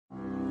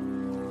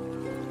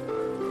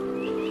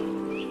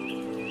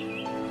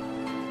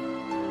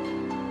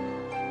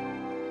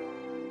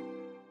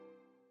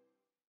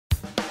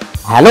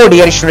Hello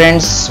dear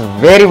students,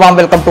 very warm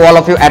welcome to all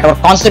of you at our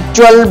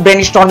conceptual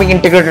brainstorming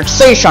integrated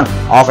session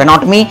of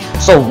anatomy.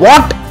 So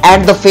what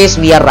at the phase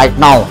we are right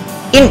now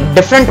in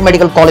different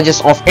medical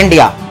colleges of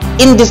India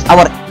in this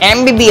our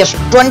MBBS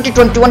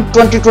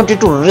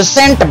 2021-2022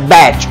 recent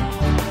batch.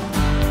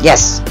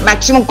 Yes,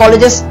 maximum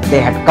colleges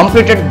they had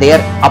completed their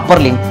upper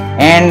limb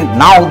and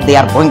now they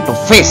are going to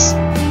face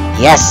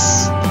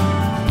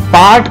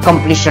part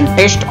completion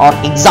test or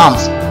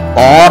exams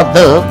for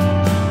the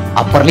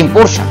upper limb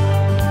portion.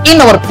 In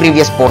our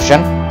previous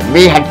portion,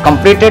 we had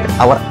completed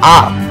our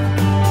arm.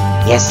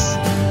 Yes,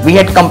 we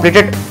had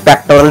completed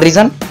pectoral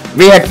region,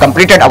 we had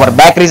completed our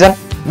back region,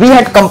 we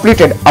had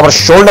completed our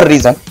shoulder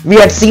region, we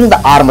had seen the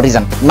arm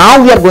region.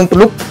 Now we are going to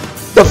look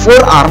the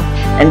forearm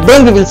and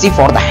then we will see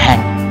for the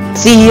hand.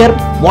 See here,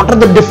 what are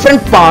the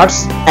different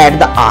parts at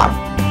the arm,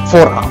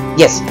 forearm.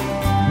 Yes,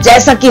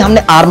 जैसा कि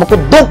हमने arm को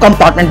दो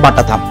compartment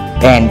बांटा था,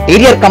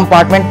 anterior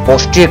compartment,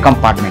 posterior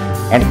compartment,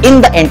 and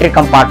in the anterior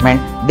compartment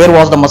there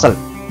was the muscle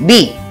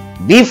B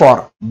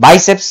for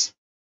biceps.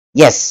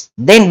 Yes,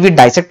 then we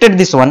dissected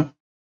this one.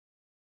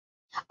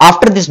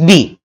 After this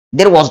B,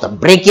 there was the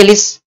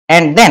brachialis,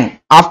 and then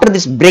after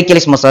this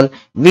brachialis muscle,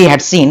 we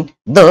had seen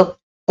the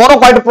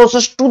coracoid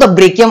process to the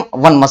brachium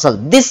one muscle.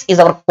 This is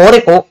our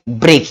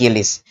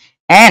coracobrachialis.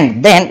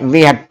 And then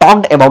we had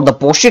talked about the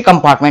posterior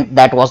compartment,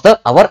 that was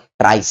our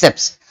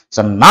triceps.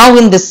 So now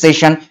in this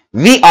session,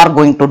 we are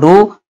going to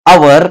do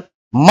our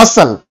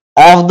muscle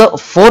of the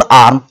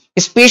forearm.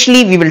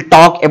 Especially we will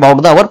talk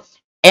about our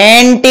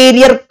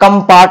anterior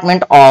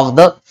compartment of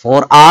the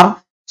forearm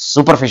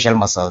superficial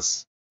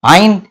muscles.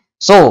 Fine.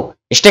 So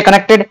stay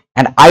connected,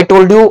 and I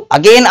told you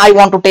again, I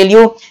want to tell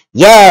you,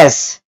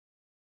 yes,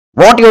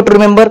 what you have to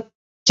remember,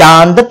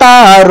 चांद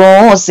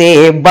तारों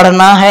से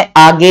बढ़ना है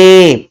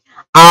आगे,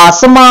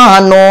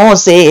 आसमानों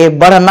से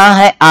बढ़ना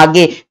है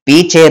आगे,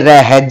 पीछे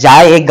रह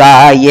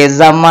जाएगा ये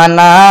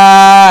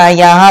जमाना,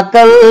 यहाँ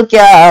कल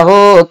क्या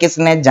हो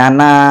किसने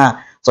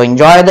जाना. So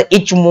enjoy the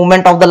each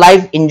moment of the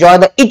life, enjoy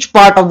the each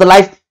part of the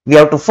life. We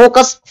have to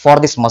focus for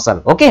this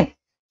muscle. Okay.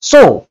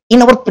 So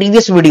in our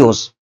previous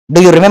videos,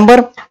 do you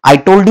remember I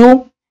told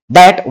you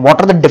that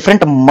what are the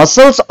different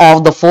muscles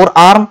of the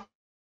forearm?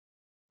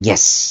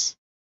 Yes,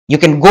 you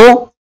can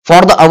go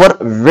for our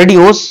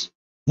videos,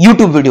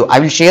 YouTube video. I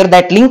will share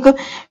that link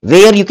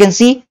where you can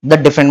see the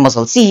different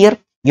muscles. See here,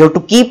 you have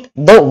to keep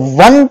the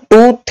 1,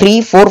 2,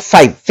 3, 4,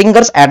 5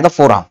 fingers at the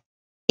forearm.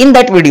 In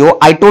that video,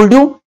 I told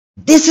you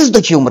this is the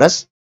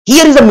humerus.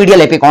 Here is the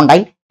medial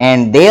epicondyle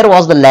and there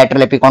was the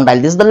lateral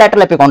epicondyle. This is the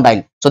lateral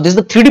epicondyle. So this is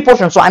the 3D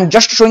portion. So I'm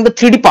just showing the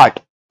 3D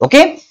part.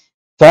 Okay.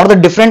 For the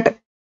different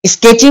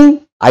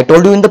sketching, I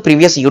told you in the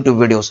previous YouTube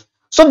videos.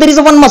 So there is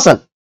a one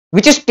muscle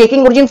which is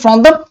taking origin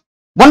from the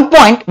one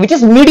point which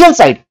is medial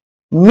side.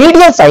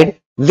 Medial side,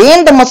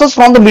 when the muscles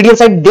from the medial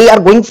side, they are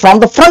going from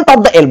the front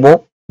of the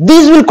elbow,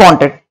 these will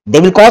contract.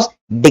 They will cause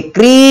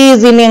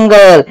decrease in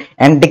angle,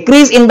 and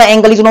decrease in the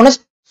angle is known as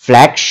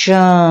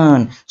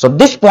flexion. So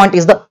this point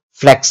is the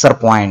flexor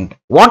point.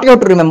 What you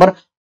have to remember,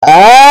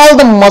 all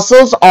the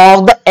muscles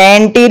of the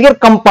anterior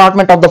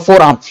compartment of the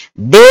forearm,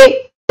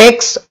 they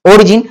takes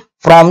origin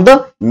from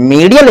the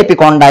medial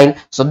epicondyle.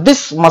 So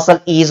this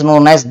muscle is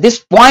known as, this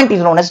point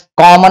is known as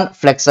common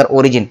flexor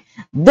origin.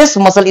 This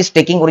muscle is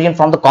taking origin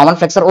from the common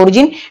flexor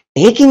origin,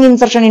 taking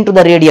insertion into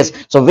the radius.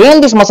 So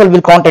when this muscle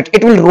will contract,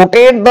 it will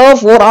rotate the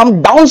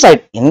forearm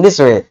downside in this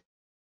way.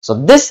 So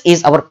this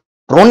is our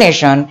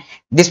pronation.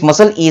 This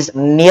muscle is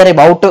near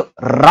about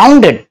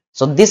rounded.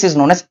 So this is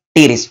known as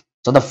teres.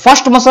 So the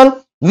first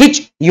muscle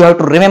which you have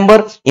to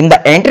remember in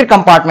the anterior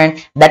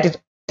compartment, that is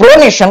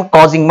pronation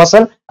causing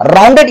muscle,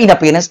 rounded in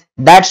appearance,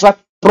 that's what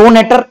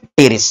pronator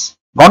teres.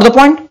 Got the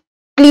point?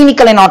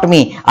 Clinical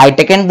anatomy. I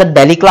taken the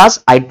Delhi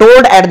class. I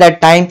told at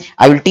that time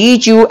I will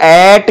teach you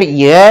at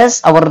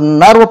our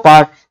nerve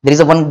part. There is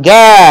a one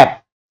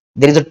gap.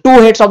 There is a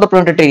two heads of the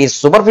pronator teres,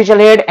 superficial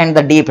head and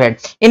the deep head.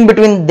 In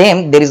between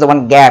them there is a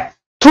one gap.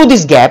 Through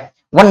this gap,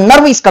 one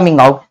nerve is coming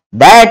out.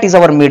 That is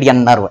our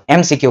median nerve.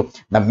 MCQ.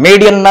 The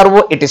median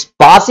nerve, it is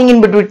passing in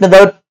between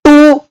the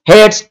two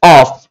heads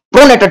of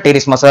pronator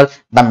teres muscle.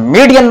 The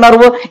median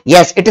nerve,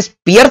 yes, it is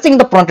piercing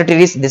the pronator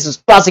teres. This is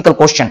classical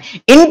question.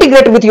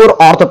 Integrate with your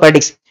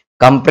orthopedics.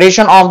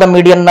 Compression of the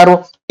median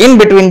nerve in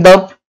between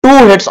the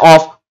two heads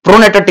of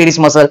pronator teres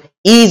muscle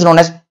is known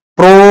as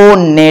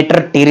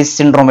pronator teres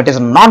syndrome. It is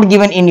not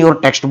given in your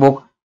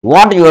textbook.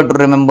 What you have to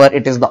remember,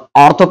 it is the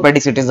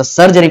orthopedics, it is the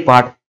surgery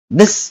part.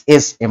 This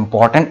is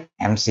important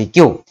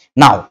MCQ.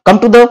 Now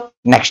come to the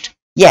next.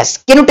 Yes,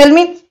 can you tell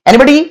me,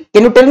 anybody,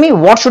 can you tell me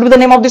what should be the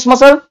name of this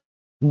muscle?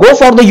 Go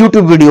for the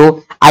YouTube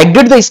video. I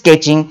did the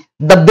sketching.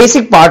 The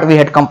basic part we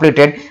had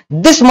completed.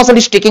 This muscle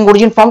is taking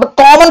origin from the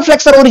common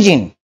flexor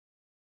origin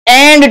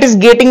and it is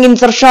getting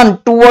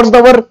insertion towards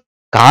our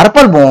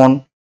carpal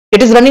bone.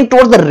 It is running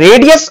towards the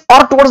radius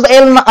or towards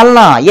the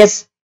ulna.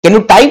 Yes, can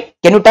you type?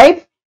 Can you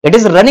type? It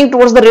is running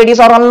towards the radius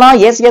or ulna.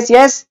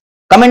 Yes.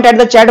 Comment at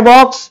the chat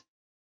box.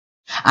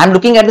 I'm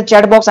looking at the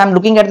chat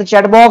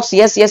box.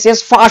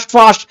 Yes.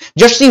 Fast.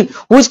 Just see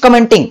who is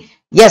commenting.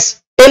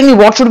 Yes. Tell me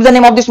what should be the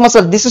name of this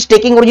muscle. This is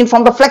taking origin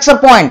from the flexor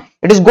point.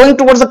 It is going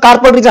towards the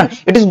carpal region.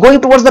 It is going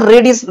towards the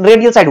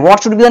radial side.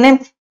 What should be the name?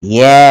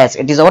 Yes,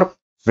 it is our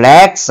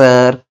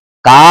flexor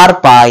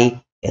carpi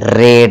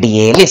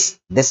radialis.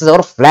 This is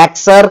our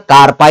flexor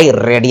carpi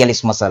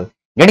radialis muscle.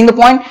 Getting the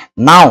point?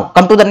 Now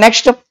come to the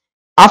next.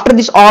 After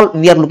this all,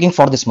 we are looking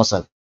for this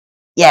muscle.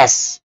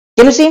 Yes.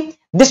 Can you see?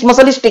 This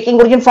muscle is taking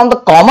origin from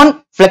the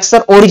common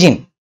flexor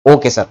origin.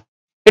 Okay, sir.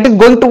 It is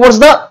going towards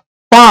the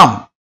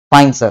palm.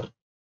 Fine, sir.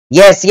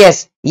 Yes,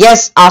 yes,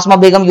 yes, Asma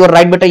Begum, you are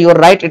right, beta, you are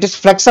right. It is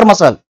flexor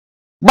muscle.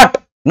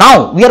 But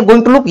now we are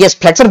going to look, yes,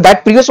 flexor,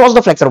 that previous was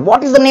the flexor.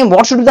 What is the name?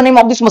 What should be the name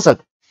of this muscle?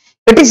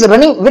 It is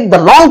running with the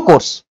long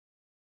course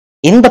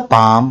in the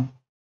palm.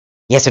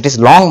 Yes, it is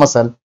long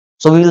muscle.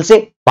 So we will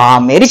say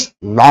palmaris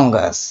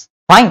longus.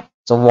 Fine.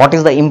 So what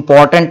is the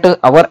important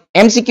our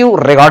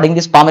MCQ regarding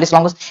this palmaris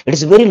longus? It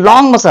is very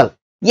long muscle.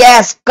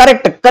 Yes,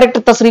 correct,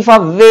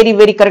 Tasrifa,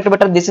 very correct,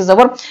 better. This is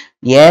our,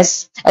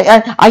 yes,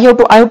 I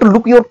have to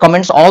look your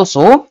comments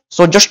also.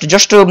 So just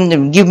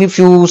give me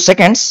few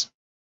seconds,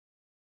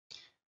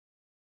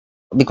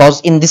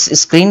 because in this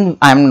screen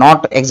I am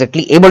not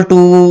exactly able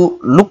to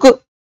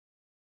look.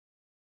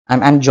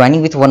 I'm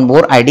joining with one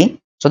more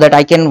ID so that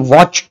I can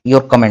watch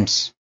your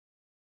comments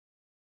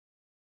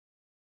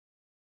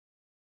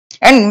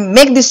and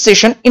make this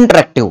session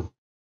interactive.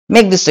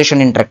 Make this session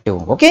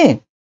interactive,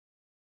 okay?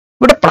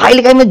 बेटा पढ़ाई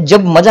लिखाई में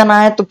जब मजा ना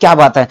आए तो क्या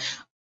बात है,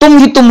 तुम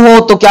ही तुम हो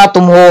तो क्या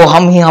तुम हो,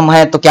 हम ही हम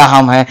हैं तो क्या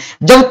हम हैं,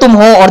 जब तुम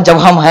हो और जब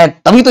हम हैं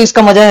तभी तो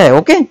इसका मजा है.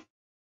 Okay,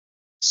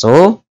 so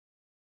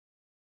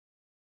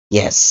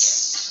yes,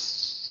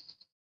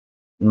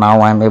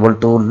 now I am able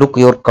to look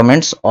your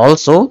comments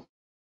also.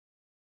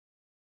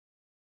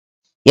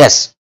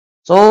 Yes,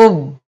 so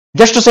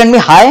just send me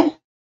high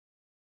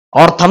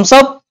और Thums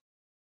up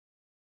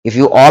if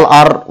you all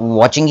are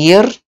watching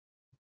here.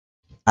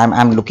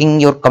 I'm looking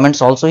your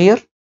comments also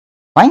here.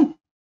 Fine.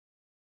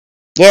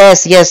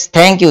 Yes,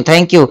 thank you.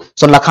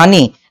 So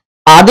Lakhani,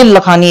 Adil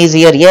Lakhani is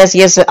here.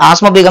 Yes,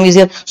 Asma Begum is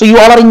here. So you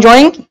all are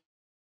enjoying?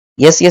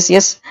 Yes.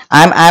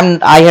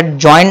 I had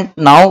joined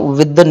now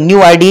with the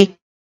new ID,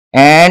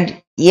 and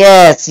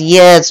yes,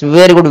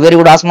 very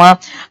good Asma.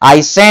 I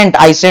sent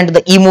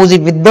the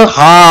emoji with the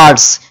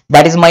hearts.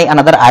 That is my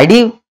another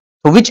ID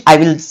to which I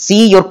will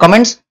see your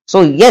comments.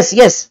 So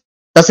yes,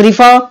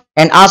 Tasrifa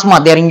and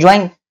Asma, they are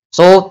enjoying.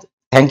 So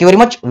thank you very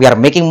much. We are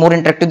making more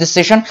interactive this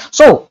session.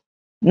 So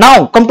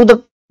now come to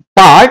the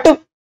part.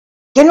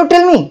 Can you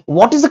tell me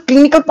what is the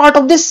clinical part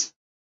of this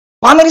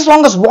palmaris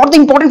longus? What the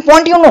important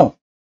point you know?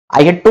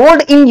 I had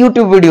told in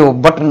YouTube video,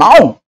 but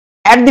now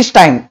at this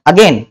time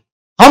again,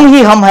 हम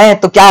ही हम हैं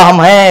तो क्या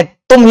हम हैं,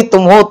 तुम ही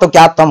तुम हो तो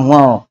क्या तुम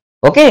हो.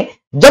 ओके,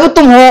 जब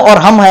तुम हो और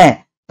हम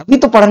हैं तभी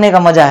तो पढ़ने का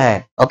मजा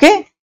है. Okay,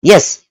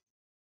 yes,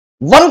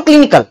 one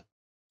clinical,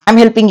 I'm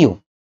helping you.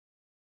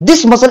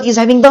 This muscle is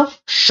having the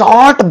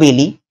short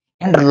belly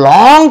and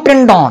long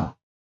tendon.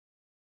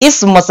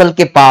 इस मसल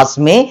के पास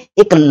में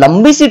एक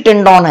लंबी सी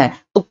टेंडॉन है.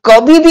 तो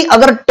कभी भी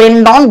अगर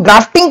टेंडॉन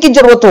ग्राफ्टिंग की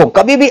जरूरत हो,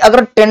 कभी भी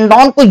अगर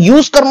टेंडॉन को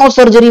यूज करना हो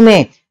सर्जरी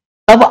में,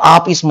 तब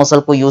आप इस मसल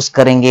को यूज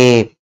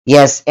करेंगे.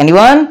 Yes,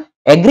 anyone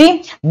agree?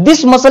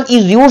 This muscle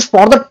is used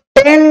for the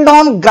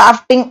tendon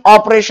grafting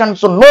operation.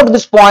 So note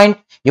this point.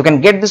 You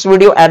can get this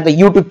video at the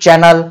YouTube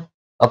channel.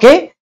 Okay,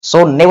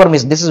 so never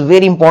miss. This is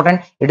very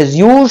important. It is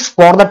used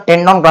for the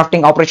tendon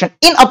grafting operation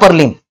in upper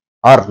limb.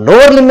 और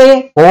lower limb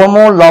में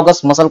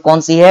homologous muscle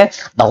कौन सी है?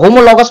 The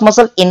homologous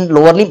muscle in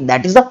lower limb,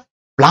 that is the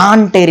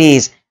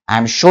प्लांटेरिस. I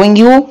am showing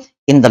you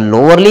in the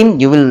lower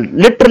limb. You will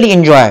literally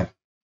enjoy.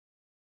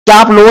 क्या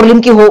आप lower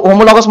limb की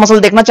homologous muscle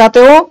देखना चाहते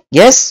हो?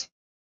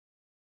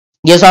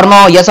 yes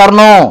or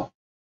no?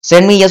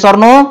 Send me yes or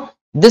no.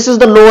 This is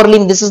the lower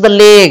limb, this is the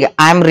leg.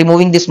 I am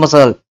removing this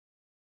muscle.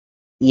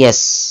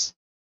 Yes,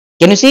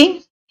 can you see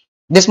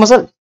this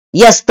muscle?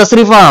 Yes,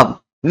 Tasrifa,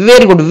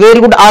 very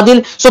good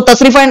Adil. So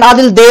Tasrifa and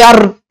Adil, they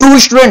are true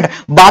student.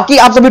 बाकी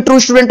आप सभी true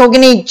student हो कि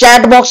नहीं?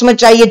 Chat box में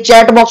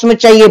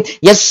चाहिए.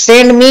 Yes,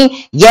 send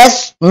me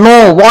yes,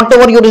 no,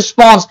 whatever your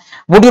response.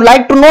 Would you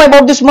like to know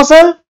about this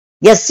muscle?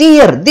 Yes, see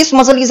here, this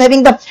muscle is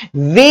having the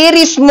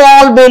very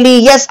small belly.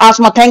 Yes,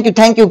 Asma, thank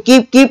you.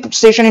 Keep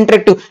session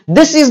interactive.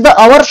 This is the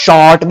our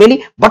short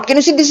belly, but can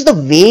you see this is the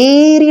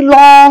very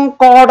long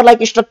cord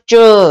like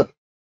structure.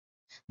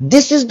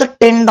 This is the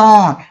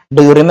tendon.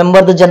 Do you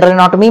remember the general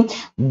anatomy?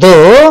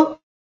 The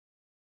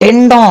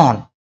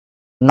tendon,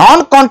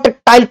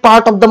 non-contractile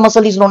part of the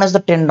muscle is known as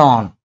the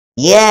tendon.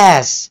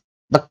 Yes,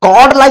 the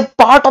cord-like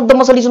part of the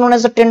muscle is known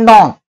as the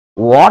tendon.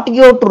 What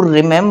you have to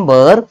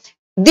remember,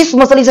 this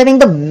muscle is having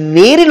the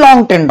very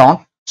long tendon.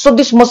 So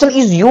this muscle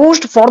is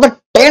used for the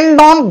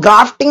tendon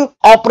grafting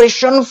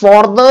operation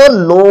for the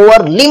lower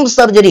limb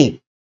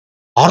surgery,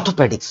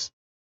 orthopedics.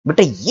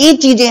 बेटा ये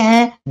चीजें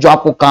हैं जो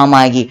आपको काम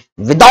आएगी.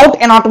 Without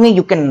anatomy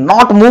you can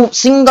not move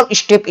single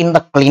step in the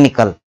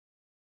clinical.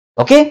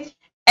 Okay,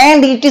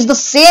 and it is the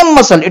same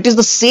muscle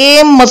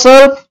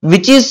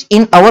which is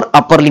in our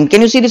upper limb.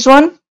 Can you see this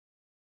one?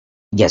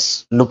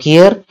 Yes, look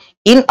here.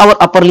 In our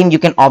upper limb you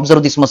can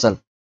observe this muscle.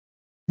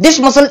 This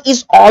muscle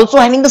is also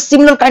having the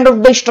similar kind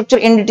of the structure,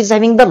 and it is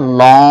having the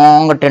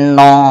long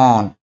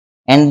tendon,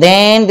 and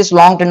then this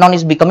long tendon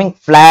is becoming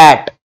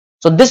flat.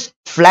 So this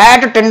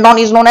flat tendon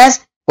is known as,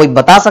 कोई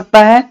बता सकता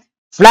है?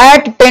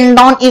 Flat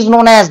tendon is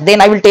known as,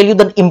 then I will tell you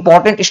the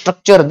important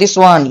structure, this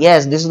one.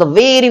 Yes, this is the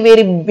very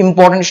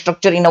important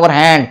structure in our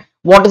hand.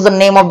 What is the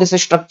name of this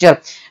structure?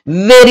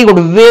 Very good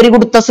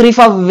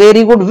Tasrifa,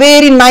 very good,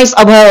 very nice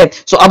Abhay.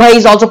 So Abhay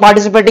is also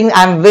participating.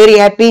 I am very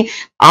happy.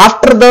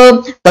 After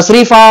the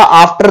Tasrifa,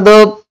 after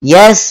the,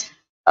 yes,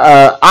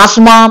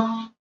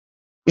 Asma,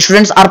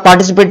 students are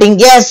participating.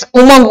 Yes,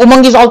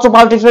 Umang is also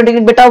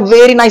participating. Beta,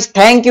 very nice.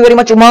 Thank you very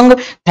much, Umang.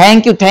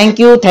 Thank you,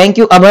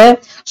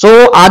 Abhay.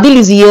 So Adil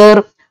is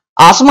here,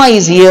 Asma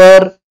is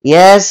here.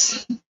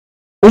 Yes,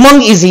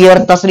 Umang is here,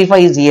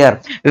 Tasrifa is here.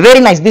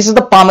 Very nice. This is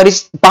the palmar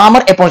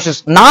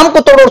aponeurosis. नाम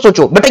को थोड़ा और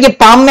सोचो बेटा, ये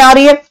palm में आ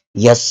रही है?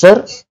 Yes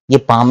sir, ये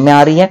palm में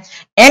आ रही है.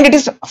 And it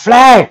is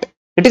flat.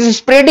 It is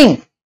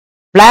spreading.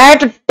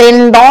 Flat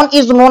tendon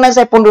is known as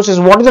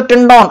aponeurosis. What is the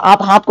tendon?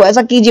 आप हाथ को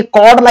ऐसा कीजिए,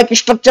 cord like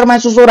structure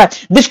महसूस हो रहा है.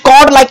 This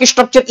cord like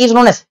structure is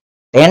known as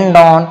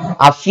tendon.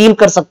 आप feel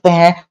कर सकते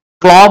हैं.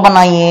 claw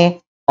बनाइए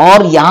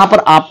और यहां पर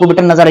आपको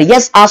बेटा नजर है.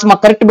 यस आसमा,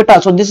 करेक्ट बेटा.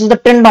 So this is the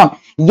tendon.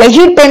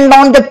 यही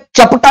टेंडन जब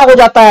चपटा हो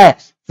जाता है,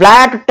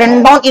 flat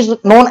tendon is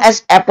known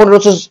as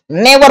aponeurosis.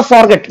 Never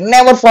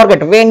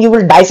forget when you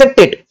will dissect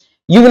it,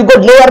 you will go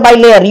layer by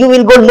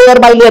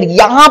layer.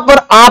 यहां पर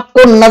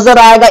आपको नजर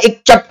आएगा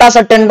एक चपटा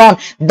सा tendon.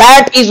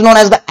 That is known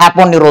as the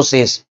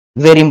aponeurosis.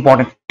 Very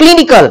important.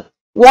 Clinical.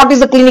 What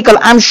is the clinical?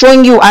 I am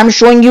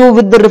showing you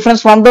with the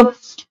reference from the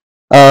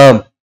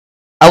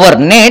our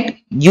NEET.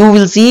 You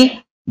will see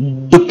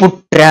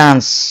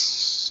Dupuytren's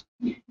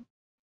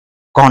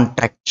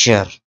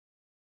contracture.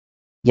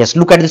 Yes,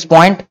 look at this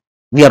point.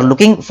 We are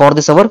looking for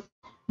this our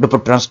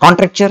Dupuytren's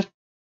contracture.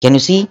 Can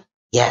you see?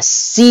 Yes,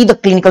 see the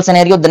clinical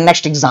scenario. The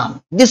next exam.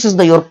 This is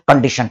your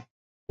condition.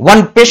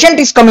 One patient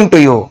is coming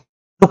to you.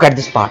 Look at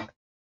this part,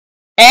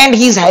 and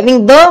he is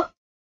having the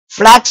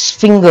flax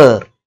finger,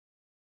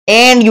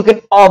 and you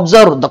can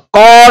observe the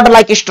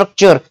cord-like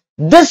structure.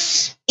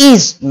 This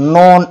is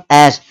known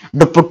as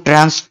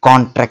Dupuytren's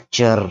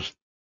contracture.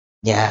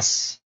 Yes.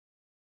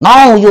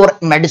 Now your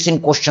medicine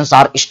questions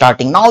are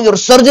starting. Now your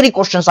surgery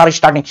questions are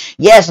starting.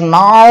 Yes,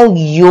 now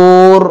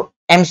your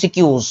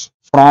MCQs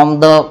from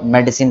the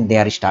medicine they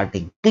are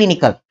starting.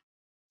 Clinical.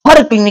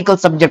 Her clinical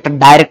subject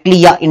directly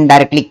या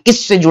indirectly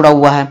किससे जुड़ा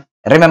हुआ है?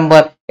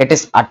 Remember, it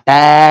is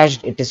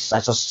attached, it is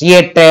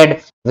associated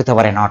with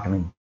our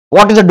anatomy.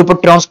 What is the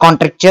Dupuytren's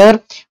contracture?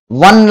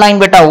 One line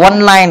beta,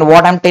 one line.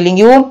 What I'm telling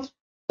you?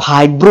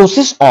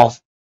 Fibrosis of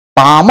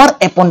palmar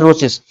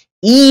aponeurosis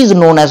is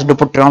known as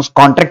Dupuytren's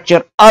contracture.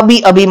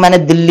 अभी मैंने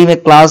दिल्ली में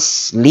class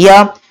लिया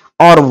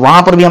और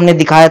वहां पर भी हमने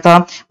दिखाया था.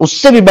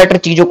 उससे भी बेटर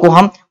चीजों को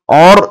हम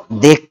और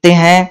देखते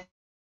हैं.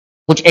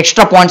 कुछ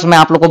एक्स्ट्रा पॉइंट्स मैं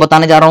आप लोगों को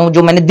बताने जा रहा हूं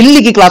जो मैंने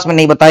दिल्ली की क्लास में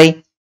नहीं बताई.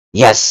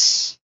 Yes,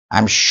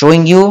 I am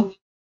showing you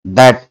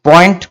that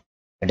point.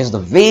 It is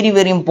the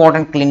very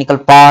important clinical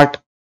part.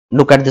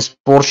 Look at this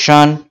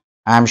portion.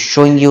 I am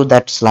showing you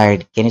that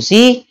slide. Can you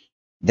see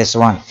this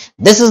one?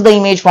 This is the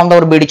image from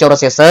our BD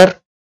chaurus. Yes sir,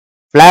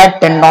 flat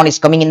tendon is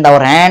coming in our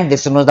hand.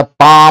 This is the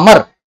palmar.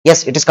 Yes,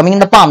 it is coming in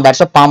the palm.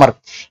 That's a palmar,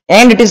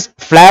 and it is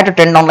flat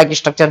tendon like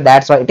structure.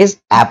 That's why it is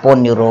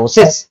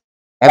aponeurosis.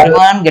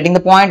 Everyone getting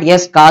the point?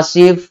 Yes,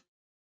 Kasif,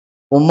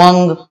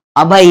 Umang,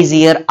 Abhay is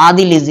here,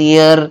 Adil is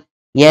here.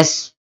 Yes,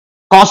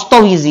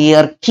 Kaustov is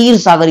here, Kheer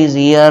Sagar is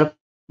here,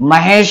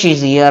 Mahesh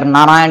is here,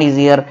 Narayan is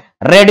here,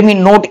 Redmi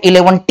Note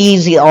 11T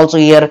is also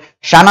here,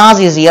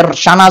 Shanaz is here.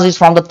 Shanaz is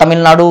from the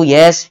Tamil Nadu.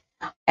 Yes,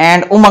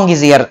 and Umang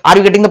is here. Are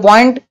you getting the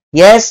point?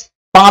 Yes,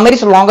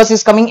 palmaris longus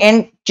is coming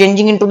and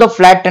changing into the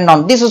flat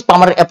tendon. This is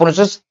palmar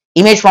aponeurosis.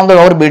 Image from the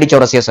lower BD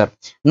chaurus. Yes sir.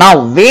 Now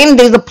when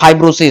there is the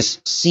fibrosis,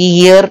 see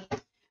here,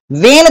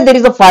 when there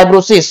is the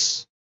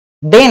fibrosis,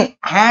 then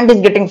hand is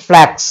getting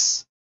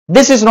flax.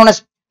 This is known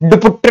as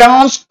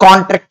Dupuytren's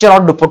contracture or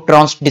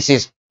Dupuytren's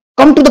disease.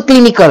 Come to the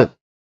clinical.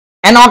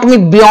 Anatomy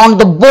beyond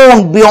the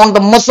bone, beyond the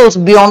muscles,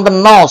 beyond the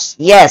nose.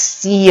 Yes,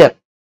 see here.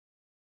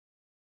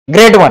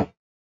 Grade 1,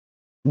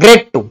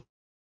 grade 2,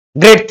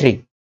 grade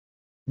 3.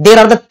 There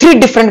are the 3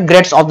 different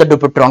grades of the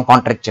Dupuytren's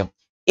contracture.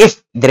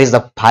 If there is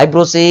the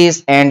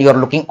fibrosis and you are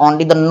looking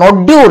only the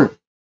nodule,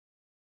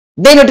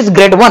 then it is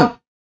grade 1,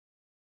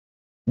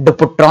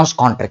 Dupuytren's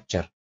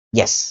contracture.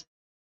 Yes.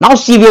 Now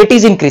severity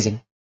is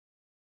increasing.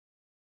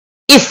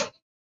 If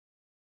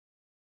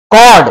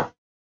cord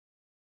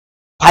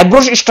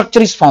fibrous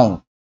structure is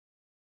found,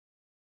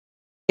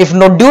 if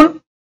nodule,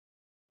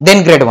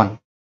 then grade 1.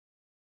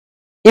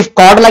 If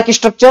cord-like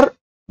structure,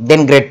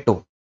 then grade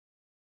 2.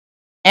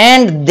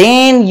 And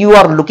then you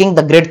are looking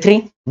the grade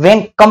 3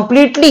 when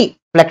completely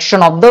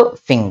flexion of the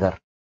finger.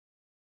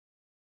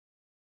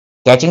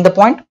 Catching the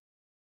point?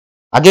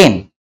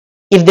 Again,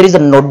 if there is a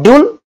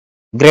nodule,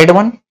 grade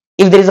 1.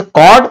 If there is a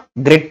cord,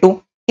 grade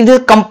 2. If there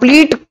is a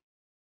complete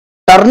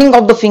turning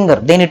of the finger,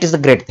 then it is the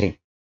grade 3.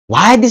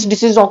 Why this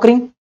disease is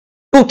occurring?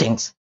 2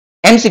 things.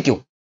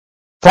 MCQ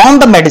from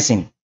the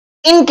medicine.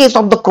 In case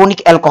of the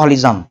chronic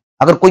alcoholism,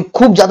 अगर कोई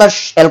खूब ज्यादा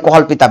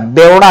alcohol पीता,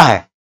 बेवड़ा है,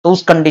 तो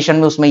उस condition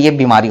में उसमें यह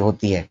बीमारी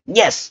होती है.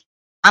 Yes.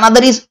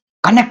 Another is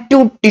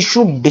connective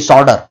tissue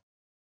disorder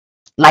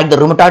like the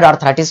rheumatoid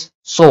arthritis,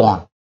 so on.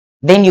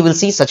 Then you will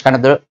see such kind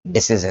of the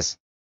diseases.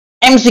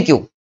 MCQ.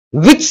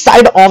 Which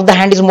side of the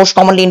hand is most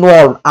commonly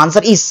involved?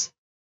 Answer is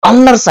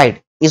ulnar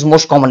side is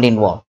most commonly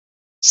involved.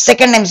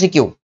 Second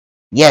MCQ.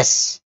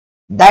 Yes.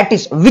 That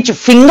is, which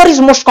finger is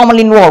most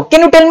commonly involved?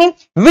 Can you tell me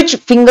which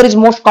finger is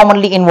most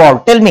commonly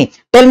involved? Tell me.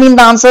 Tell me in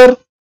the answer.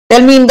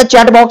 Tell me in the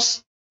chat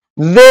box.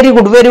 Very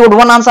good. Very good.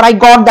 One answer I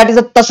got. That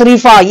is a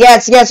tasrifa.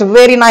 Yes. Yes.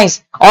 Very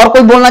nice. और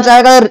कोई बोलना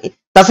चाहेगा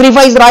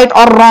tasrifa is right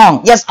or wrong?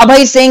 Yes. Abhay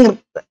is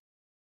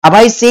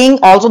saying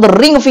also the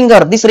ring finger.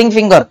 This ring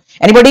finger.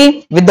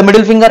 Anybody with the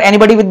middle finger?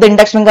 Anybody with the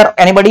index finger?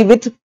 Anybody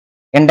with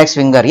index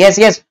finger? Yes.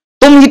 Yes.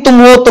 तुम ही तुम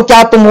हो तो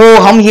क्या तुम हो,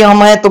 हम ही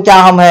हम है तो क्या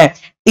हम है,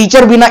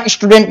 टीचर बिना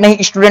स्टूडेंट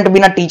नहीं, स्टूडेंट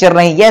बिना टीचर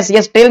नहीं. Yes.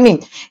 Yes. Tell me.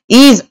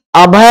 Is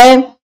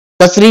Abhay,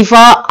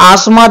 tasrifa,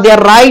 Asma, they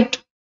are right?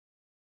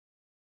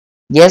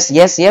 Yes.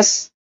 Yes.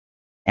 Yes.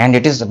 And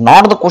it is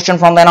not the question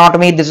from the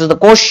anatomy. This is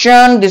the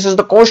question. This is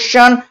the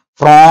question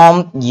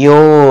from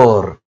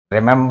your,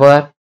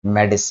 remember,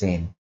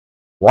 medicine.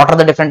 What are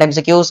the different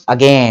MCQs?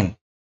 Again,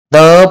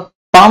 the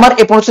palmar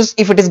aponeurosis,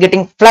 if it is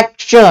getting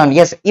flexion,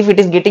 yes, if it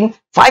is getting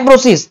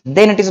fibrosis,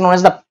 then it is known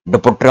as the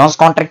Dupuytren's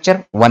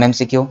contracture. 1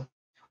 MCQ.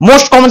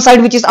 Most common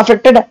side which is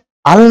affected,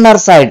 ulnar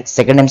side.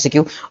 2nd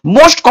MCQ.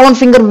 Most common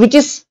finger which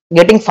is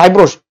getting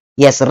fibrous,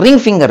 yes, ring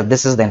finger.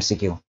 This is the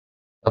MCQ.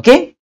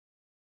 Okay.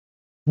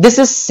 This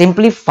is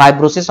simply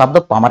fibrosis of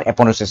the palmar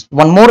aponeurosis.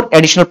 One more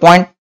additional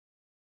point.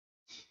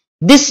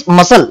 This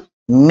muscle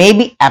may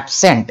be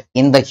absent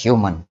in the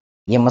human.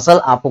 ये muscle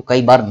आपको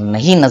कई बार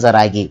नहीं नजर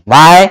आएगी.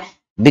 Why?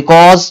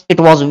 Because it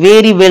was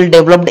very well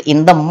developed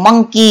in the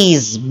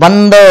monkeys.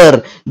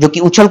 बंदर जो कि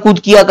उछल कूद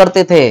किया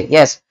करते थे.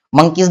 Yes,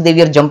 monkeys, they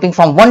were jumping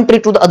from one tree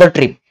to the other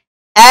tree.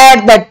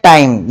 At that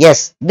time,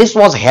 yes, this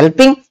was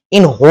helping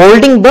in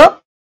holding the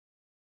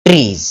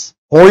trees,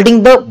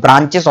 holding the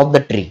branches of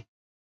the tree.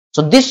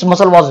 So this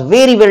muscle was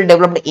very well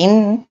developed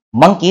in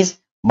monkeys,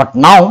 but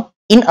now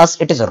in us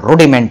it is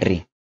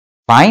rudimentary.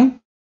 Fine.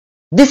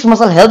 This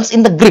muscle helps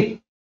in the grip.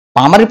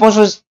 Palmar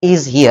aponeurosis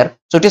is here,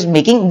 so it is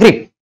making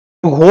grip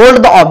to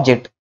hold the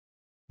object.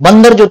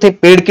 बंदर जो थे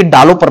पेड़ की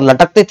डालों पर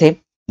लटकते थे,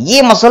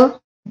 ये muscle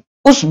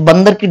उस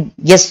बंदर की,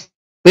 यस,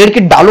 पेड़ की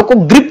डालों को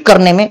ग्रिप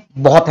करने में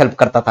बहुत हेल्प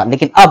करता था.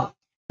 लेकिन अब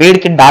पेड़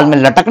की डाल में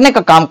लटकने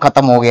का काम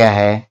खत्म हो गया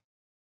है,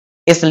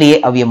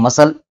 इसलिए अब ये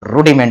मसल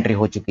रुडिमेंट्री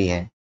हो चुकी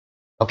है.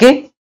 ओके.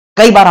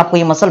 कई बार आपको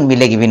ये मसल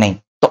मिलेगी भी नहीं.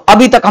 तो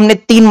अभी तक हमने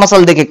 3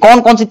 मसल देखे. कौन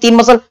कौन सी 3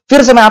 मसल?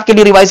 फिर से मैं आपके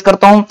लिए रिवाइज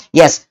करता हूं.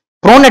 Yes,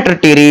 pronator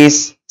teres,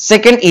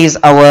 second is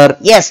our,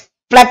 yes,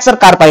 flexor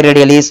कार्पाई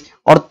radialis,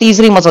 और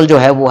तीसरी मसल जो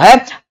है वो है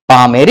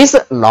palmaris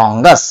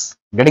longus.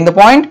 Getting the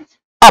point.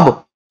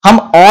 अब हम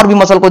और भी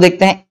मसल को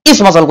देखते हैं.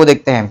 इस मसल को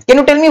देखते हैं. Can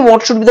you tell me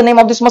what should be the name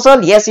of this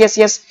muscle? Yes yes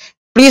yes,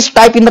 please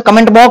type in the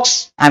comment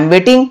box. I am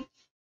waiting.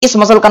 इस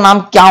मसल का नाम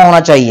क्या होना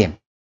चाहिए?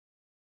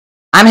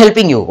 I am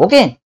helping you.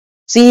 Okay.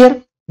 See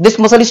here. This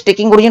muscle is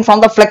taking origin from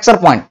the flexor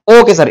point.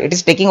 Okay, sir. It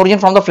is taking origin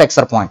from the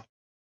flexor point.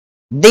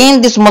 Then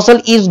this muscle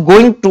is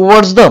going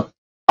towards the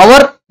our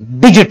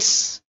digits.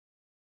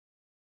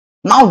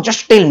 Now,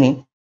 just tell me,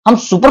 हम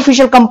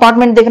superficial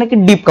compartment देख रहे हैं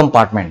कि deep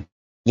compartment?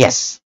 Yes.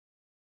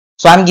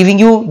 So I am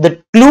giving you the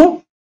clue.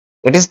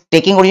 It is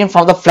taking origin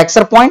from the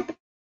flexor point.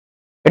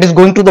 It is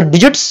going to the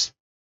digits,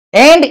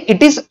 and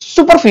it is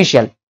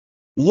superficial.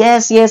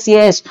 Yes, yes,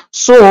 yes.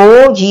 So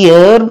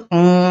here.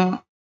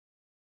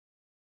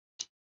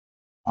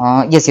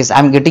 Yes, yes,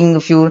 I'm getting a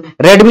few.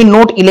 Redmi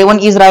Note 11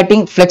 is writing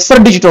flexor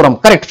digitorum.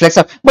 Correct,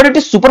 flexor. But it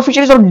is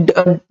superficial or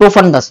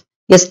profundus.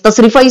 Yes,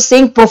 Tasrifa is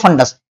saying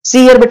profundus.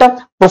 See here, beta.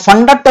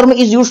 Profunda term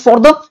is used for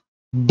the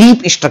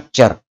deep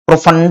structure.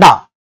 Profunda.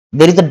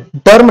 There is a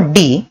term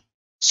D.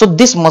 So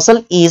this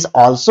muscle is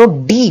also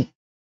deep.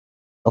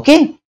 Okay.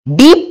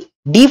 Deep.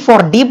 D for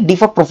deep, D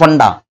for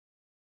profunda.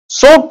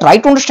 So try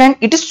to understand,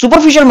 it is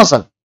superficial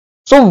muscle.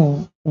 So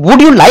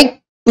would you like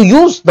to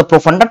use the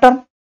profunda term?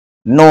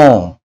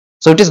 No.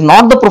 So it is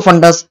not the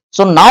profundus.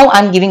 So now I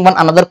am giving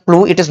another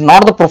clue. It is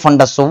not the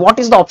profundus. So what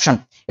is the option?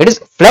 It is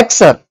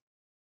flexor.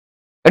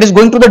 It is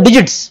going to the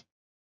digits.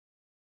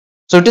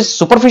 So it is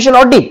superficial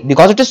or deep?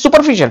 Because it is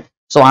superficial.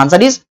 So answer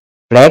is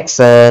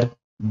flexor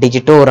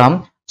digitorum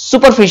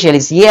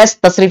superficialis. Yes,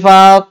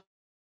 Tasrifa.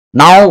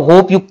 Now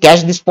hope you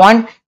catch this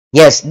point.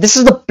 Yes, this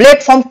is the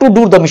platform to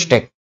do the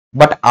mistake.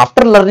 But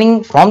after learning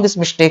from these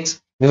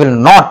mistakes, we will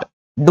not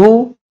do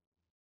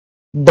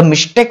the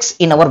mistakes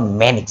in our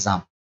main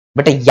exam.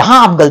 बेटा यहां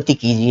आप गलती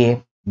कीजिए,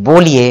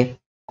 बोलिए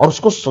और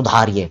उसको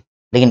सुधारिए,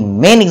 लेकिन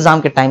main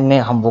exam के टाइम में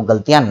हम वो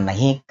गलतियां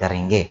नहीं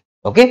करेंगे.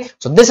 Okay.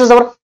 So this is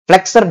our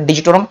flexor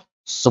digitorum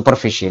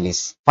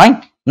superficialis. Fine.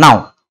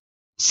 Now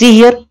see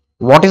here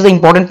what is the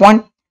important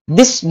point.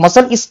 This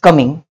muscle is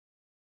coming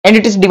and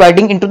it is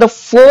dividing into the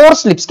 4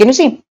 slips. Can you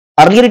see?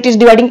 Earlier it is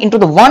dividing into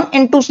the 1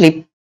 and 2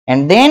 slip,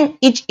 and then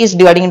each is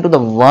dividing into the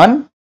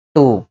 1,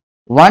 2,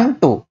 1,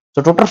 2.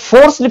 So total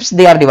 4 slips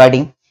they are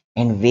dividing,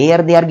 and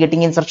where they are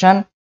getting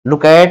insertion?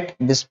 Look at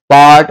this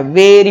part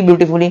very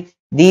beautifully.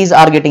 These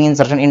are getting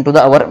insertion into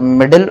the our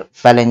middle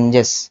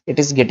phalanges. It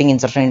is getting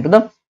insertion into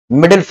the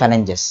middle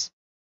phalanges.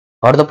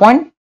 Got the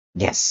point?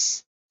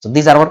 Yes. So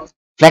these are our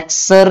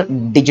flexor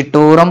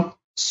digitorum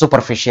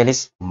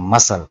superficialis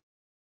muscle.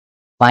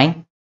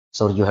 Fine.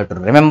 So you have to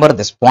remember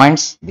these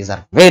points. These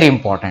are very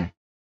important.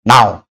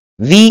 Now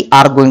we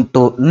are going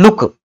to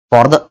look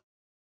for the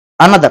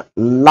another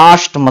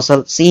last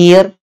muscle. See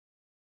here.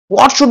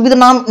 What should be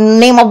the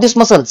name of this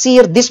muscle? See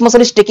here, this muscle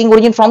is taking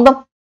origin from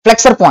the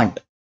flexor point.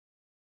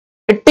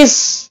 It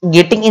is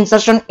getting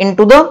insertion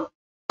into the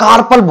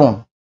carpal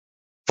bone.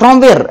 From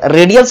where?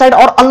 Radial side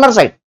or ulnar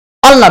side?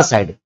 Ulnar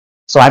side.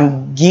 So I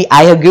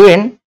had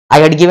given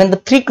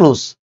the 3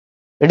 clues.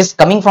 It is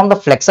coming from the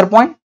flexor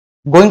point,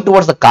 going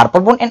towards the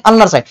carpal bone and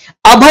ulnar side.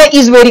 Abhay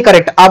is very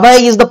correct.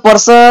 Abhay is the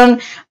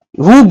person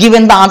who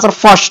given the answer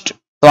first.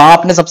 तो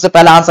आपने सबसे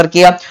पहला answer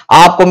किया.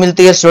 आपको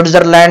मिलती है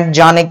Switzerland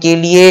जाने के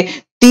लिए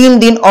 3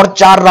 दिन और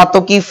 4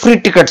 रातों की free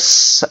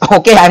tickets.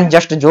 Okay, I am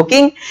just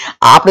joking.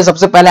 आपने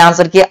सबसे पहले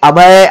आंसर किया.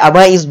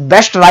 अभय is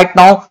best right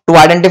now to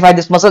identify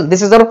this muscle.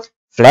 This is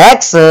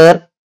flexor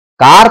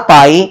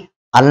कार्पाई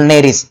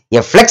अल्नेरिस.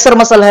 ये फ्लेक्सर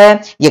मसल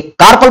है, ये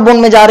कार्पल बोन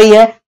में जा रही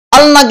है,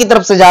 अल्ना की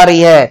तरफ से जा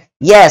रही है.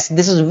 Yes,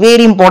 this is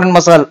very important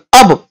muscle.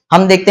 अब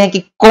हम देखते हैं कि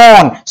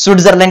कौन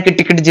स्विट्जरलैंड की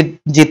टिकट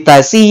जीतता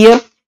है. सी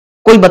हियर,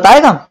 कोई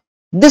बताएगा?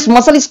 This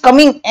muscle is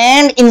coming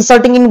and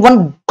inserting in one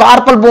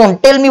carpal bone.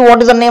 Tell me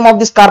what is the name of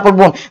this carpal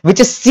bone,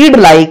 which is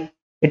seed-like.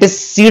 It is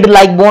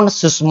seed-like bone,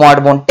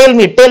 sesamoid bone. Tell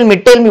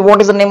me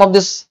what is the name of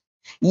this?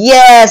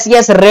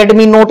 Yes,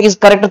 Redmi note is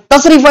correct.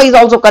 Tasrifa is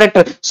also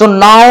correct. So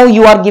now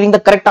you are giving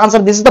the correct answer.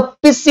 This is the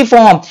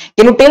pisiform.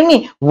 Can you tell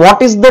me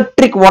what is the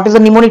trick? What is the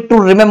mnemonic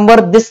to remember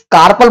this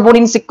carpal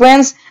bone in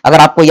sequence?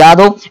 अगर आपको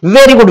याद हो,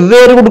 very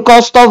good,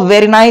 Kostov,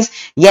 very nice.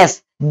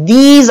 Yes,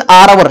 these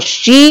are our.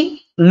 She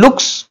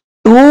looks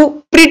too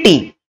pretty.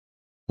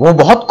 वो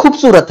बहुत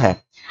खूबसूरत है.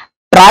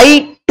 Try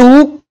to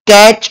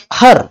catch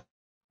her.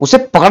 उसे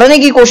पकड़ने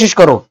की कोशिश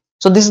करो.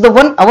 So this is the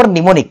one our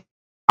mnemonic.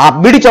 आप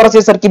बीडी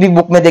चौरसिया सर की भी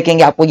बुक में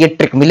देखेंगे, आपको ये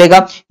ट्रिक मिलेगा.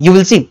 You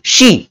will see.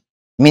 She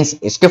means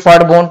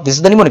scaphoid bone. This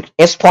is the mnemonic.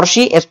 S for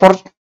she, S for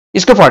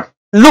scaphoid.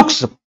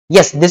 Looks.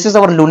 Yes, this is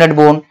our lunate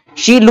bone.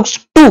 She looks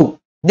too.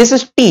 This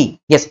is T.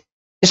 Yes,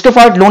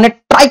 scaphoid, lunate,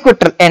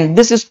 triquetral, and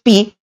this is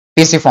P.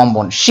 Pisiform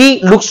bone. She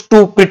looks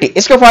too pretty.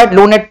 Scaphoid,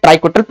 lunate,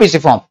 triquetral,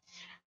 pisiform.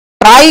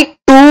 Try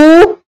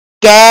to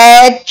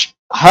catch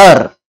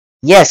her.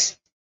 Yes.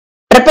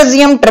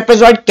 Trapezium,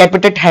 trapezoid,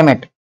 capitate,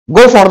 hamate.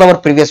 Go for our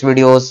previous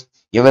videos.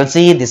 You will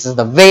see this is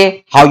the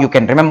way how you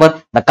can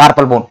remember the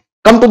carpal bone.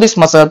 Come to this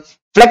muscle.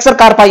 Flexor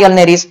carpi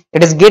ulnaris.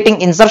 It is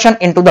getting insertion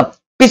into the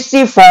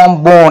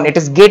pisiform bone. It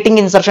is getting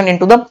insertion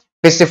into the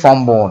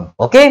pisiform bone.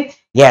 Okay.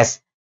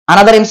 Yes.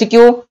 Another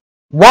MCQ.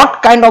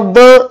 What kind of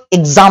the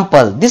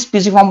example? This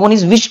pisiform bone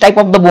is which type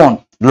of the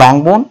bone?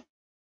 Long bone,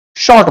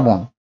 short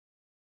bone,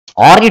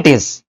 or it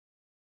is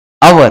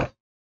our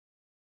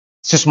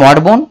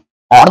sesamoid bone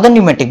or the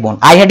pneumatic bone.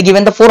 I had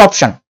given the 4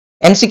 option.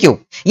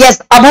 MCQ.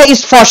 Yes, Abhay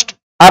is first.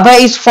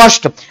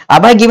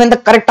 Abhay given the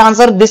correct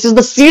answer. This is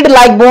the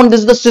seed-like bone.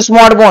 This is the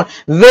sesamoid bone.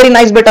 Very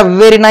nice, beta.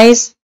 Very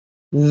nice.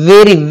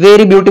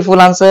 Very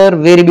beautiful answer.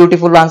 Very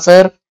beautiful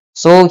answer.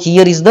 So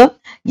here is the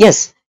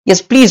yes.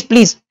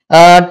 Please.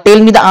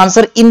 Tell me the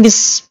answer in this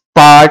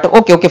part.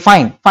 Okay,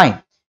 fine.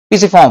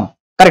 Pisiform.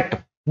 Correct.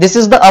 This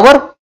is the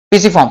our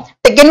pisiform.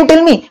 Can you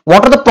tell me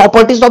what are the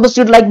properties of the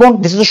seed-like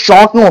bone? This is a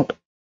short note.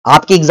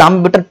 आपके exam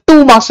में बेटा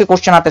 2 marks के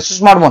question आते हैं.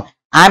 sesamoid bone.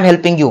 I am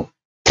helping you.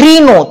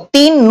 3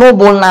 no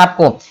बोलना है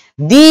आपको.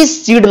 These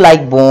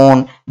seed-like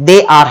bone,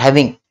 they are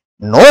having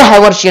no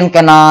Haversian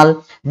canal.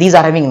 These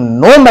are having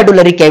no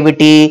medullary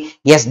cavity.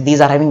 Yes,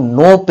 these are having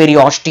no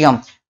periosteum.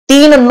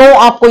 3 no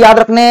आपको याद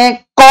रखने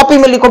हैं. कॉपी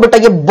में लिखो बेटा,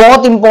 ये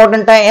बहुत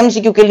इंपॉर्टेंट है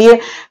एमसीक्यू के लिए.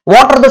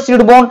 What are the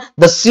seed bone?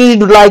 The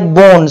seed like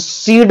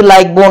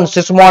bone,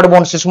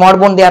 sesamoid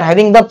bone, they are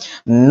having the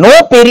no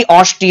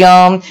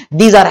periosteum.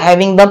 These are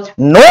having the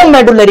no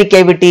medullary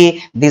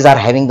cavity. These are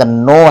having the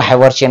no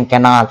Haversian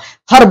canal.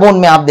 Her bone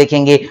में आप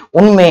देखेंगे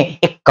उनमें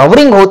एक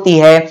covering होती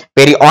है,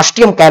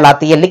 periosteum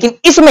कहलाती है, लेकिन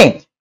इसमें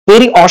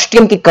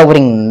पेरियोस्टियम की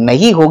कवरिंग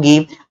नहीं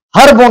होगी.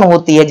 हर बोन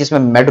होती है जिसमें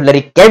मेडुलरी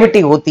कैविटी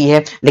होती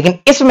है, लेकिन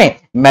इसमें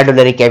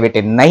मेडुलरी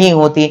कैविटी नहीं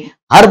होती.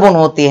 हर बोन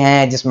होती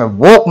है जिसमें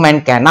वोकमैन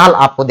कैनाल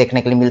आपको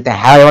देखने के लिए मिलते हैं,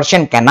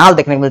 हैवर्शियन कैनाल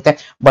देखने को मिलते हैं,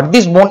 but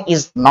this bone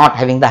is not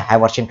having the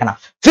Haversian canal.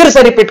 फिर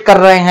से रिपीट कर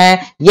रहे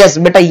हैं. यस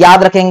बेटा,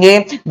 याद रखेंगे.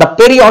 द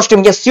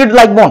पेरियोस्टियम, ये seed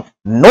like bone,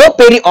 no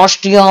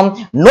periosteum,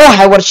 no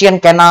Haversian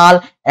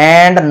canal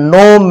and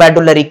no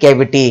medullary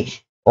cavity.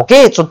 Okay,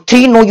 so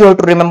 3 no you have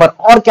to remember.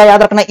 और क्या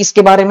याद रखना है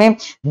इसके बारे में?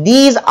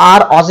 These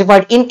are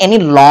ossified in any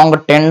long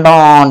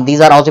tendon.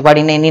 These are ossified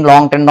in any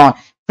long tendon.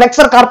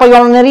 Flexor carpi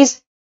ulnaris,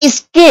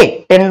 इसके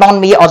tendon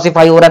में ये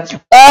ossify हो रहा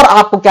है. और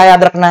आपको क्या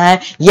याद रखना है?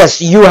 Yes,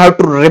 you have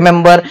to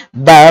remember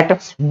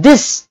that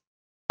this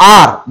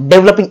are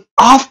developing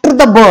after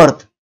the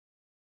birth.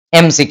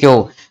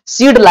 MCQ.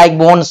 Seed-like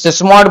bone,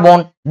 sesamoid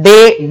bone,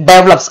 they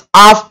develops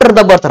after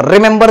the birth.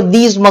 Remember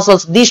these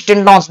muscles, these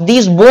tendons,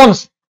 these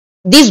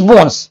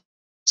bones.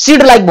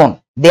 seed-like bone,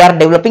 they are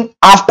developing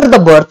after the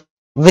birth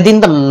within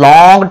the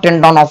long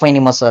tendon of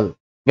any muscle.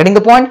 Getting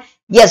the point?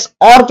 Yes.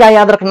 और क्या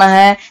याद रखना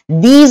है?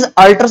 These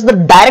alters the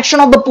direction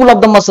of the pull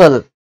of the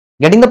muscle.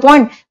 Getting the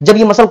point? जब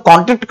ये muscle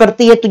contract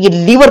करती है तो ये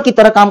लीवर की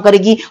तरह काम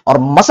करेगी और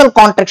मसल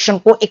कॉन्ट्रैक्शन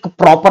को एक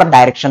प्रॉपर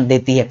डायरेक्शन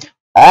देती है.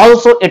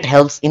 Also, it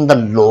helps in the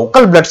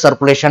local blood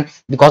circulation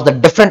because the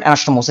different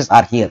anastomosis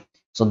are here.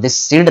 So this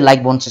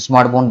seed-like bone,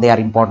 sesamoid bone, they are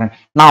important.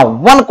 Now,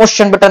 one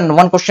question, button,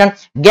 one question.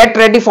 Get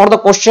ready for the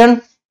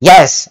question.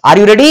 Yes. Are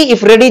you ready?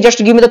 If ready, just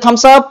give me the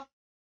thumbs up.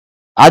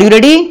 Are you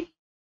ready?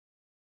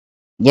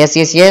 Yes,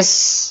 yes,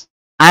 yes.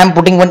 I am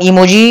putting one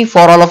emoji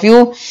for all of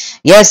you.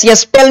 Yes,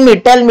 yes. Tell me,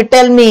 tell me,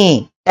 tell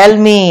me, tell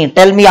me,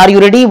 tell me. Are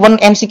you ready? One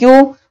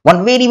MCQ,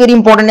 one very, very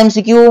important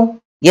MCQ.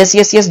 Yes,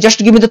 yes, yes. Just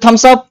give me the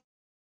thumbs up.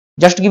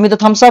 Just give me the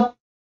thumbs up.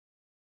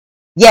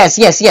 Yes,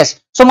 yes,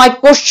 yes. So my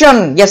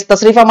question, yes,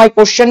 Tasrifa, my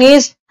question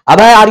is,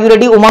 Abhay, are you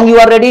ready? Umang, you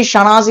are ready.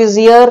 Shanaz is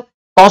here.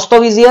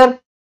 Kostov is here.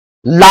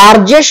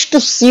 Largest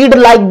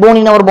seed-like bone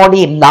in our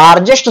body.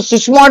 Largest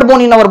sesamoid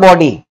bone in our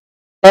body.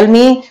 Tell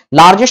me,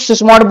 largest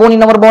sesamoid bone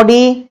in our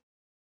body.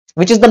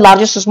 Which is the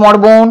largest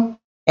sesamoid bone?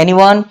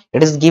 Anyone?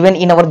 It is given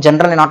in our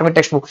general anatomy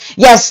textbook.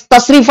 Yes,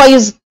 Tasrifa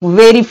is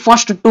very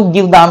first to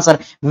give the answer.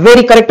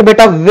 Very correct,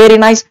 beta. Very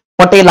nice.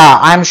 Patella.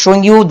 I am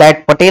showing you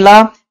that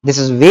patella. This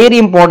is very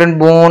important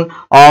bone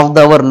of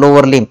our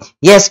lower limb.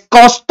 Yes,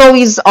 Kostov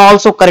is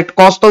also correct.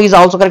 Kostov is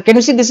also correct. Can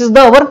you see? This is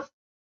the our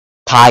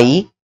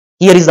thigh.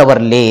 Here is our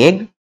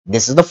leg.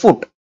 This is the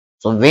foot.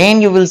 So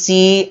when you will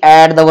see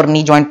at our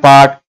knee joint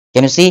part,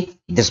 can you see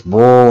this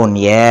bone?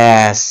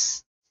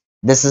 Yes.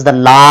 This is the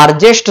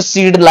largest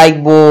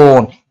seed-like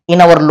bone in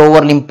our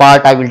lower limb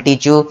part. I will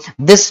teach you.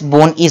 This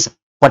bone is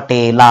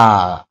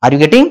patella. Are you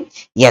getting?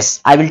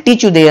 Yes, I will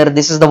teach you there.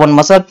 This is the one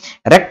muscle,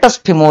 rectus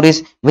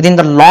femoris. Within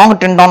the long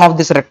tendon of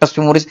this rectus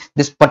femoris,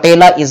 this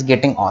patella is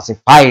getting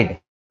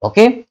ossified.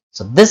 Okay,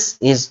 so this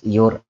is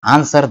your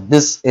answer.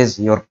 This is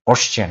your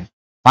question.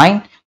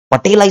 Fine.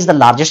 Patella is the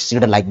largest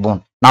seed-like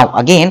bone. Now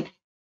again,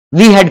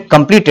 we had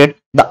completed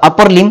the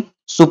upper limb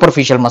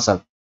superficial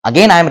muscle.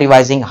 Again, I am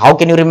revising. How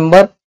can you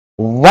remember?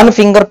 1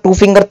 finger, 2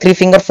 finger, 3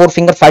 finger, 4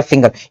 finger, 5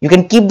 finger. You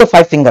can keep the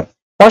 5 finger.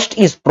 First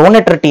is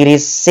pronator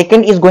teres,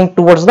 second is going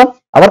towards the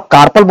our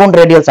carpal bone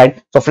radial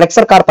side. So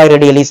flexor carpi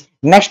radialis.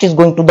 Next is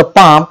going to the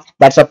palm.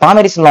 That's why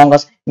palmaris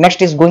longus.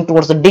 Next is going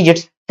towards the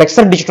digits,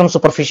 flexor digitum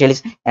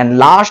superficialis, and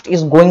last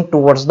is going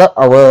towards the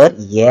our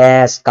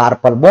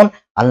carpal bone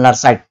ulnar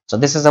side. So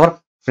this is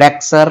our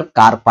flexor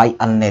carpi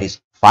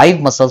ulnaris. 5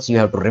 muscles you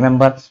have to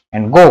remember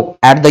and go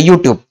at the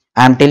YouTube.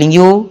 I am telling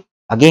you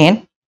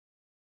again,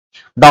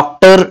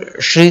 Dr.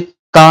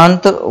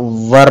 Shrikant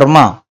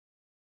Verma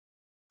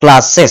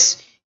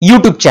classes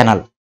YouTube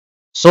channel.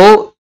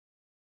 So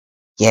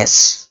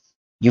yes,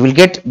 you will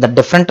get the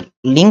different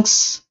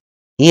links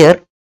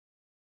here.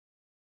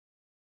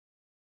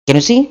 Can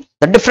you see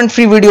the different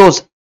free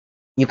videos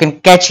you can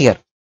catch here?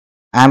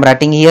 I am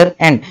writing here,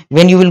 and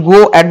when you will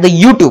go at the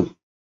YouTube,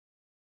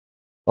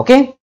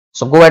 okay,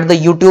 so go at the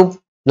YouTube,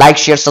 like,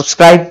 share,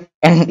 subscribe,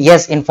 and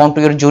yes, inform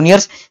to your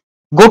juniors.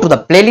 Go to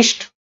the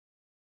playlist,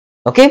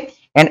 okay,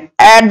 and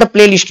add the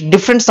playlist.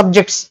 Different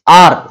subjects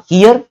are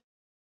here.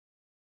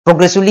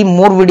 Progressively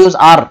more videos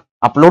are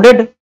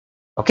uploaded.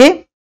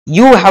 Okay,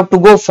 you have to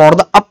go for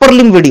the upper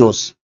limb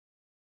videos.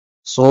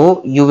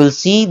 So you will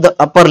see the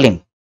upper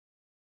limb.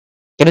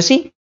 Can you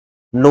see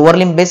lower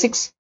limb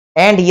basics?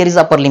 And here is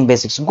upper limb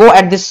basics. Go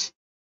at this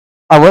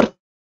our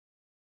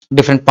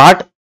different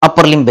part,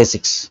 upper limb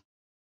basics.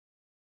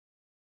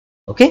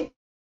 Okay,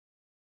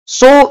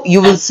 so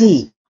you will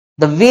see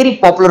the very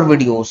popular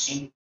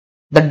videos,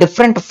 the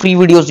different free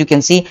videos you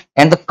can see,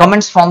 and the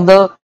comments from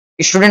the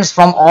students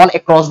from all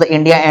across the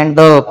India and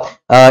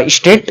the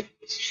state.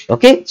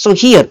 Okay, so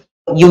here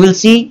you will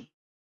see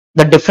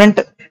the different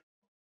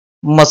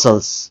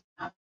muscles.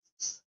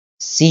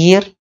 See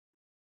here,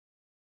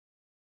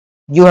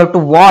 you have to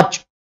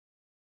watch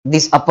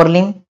this upper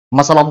limb,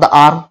 muscle of the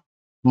arm,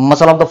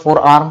 muscle of the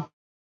forearm.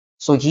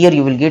 So here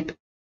you will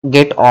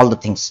get all the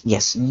things.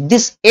 Yes,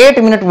 this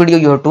 8-minute video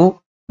you have to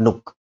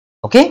look.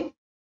 Okay,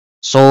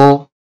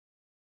 so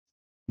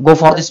go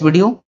for this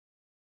video.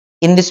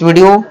 In this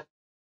video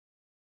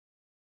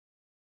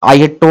I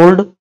had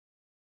told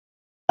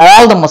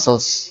all the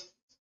muscles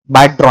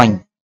by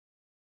drawing.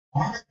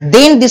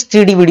 Then this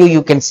 3D video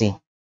you can see.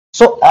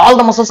 So all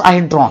the muscles I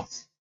had drawn.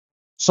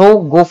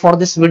 So go for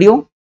this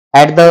video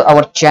at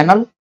our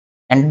channel,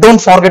 and don't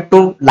forget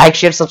to like,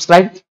 share,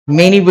 subscribe.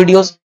 Many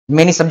videos,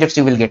 many subjects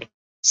you will get.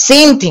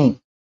 Same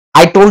thing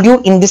I told you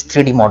in this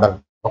 3D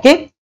model.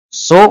 Okay,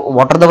 so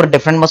what are the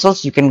different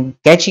muscles you can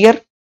catch here?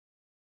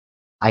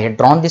 I had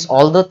drawn this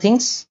all the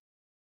things.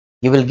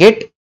 You will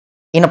get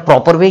in a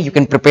proper way. You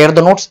can prepare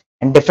the notes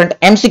and different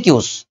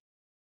MCQs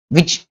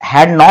which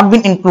had not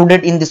been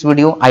included in this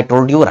video. I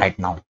told you right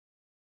now.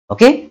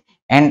 Okay,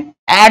 and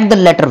add the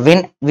letter.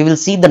 When we will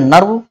see the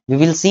nerve, we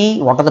will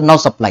see what are the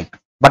nerve supply.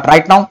 But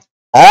right now,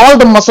 all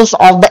the muscles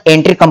of the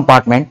entry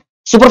compartment,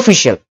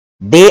 superficial,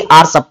 they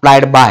are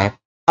supplied by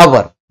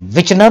our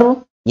which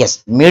nerve?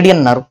 Yes,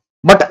 median nerve.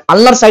 but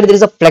ulnar side there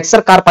is a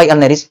flexor carpi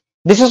ulnaris.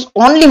 This is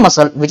only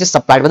muscle which is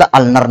supplied by the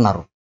ulnar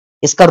nerve.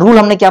 इसका rule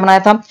हमने क्या बनाया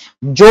था,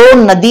 जो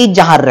नदी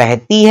जहां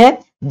रहती है,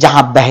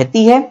 जहां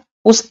बहती है,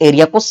 उस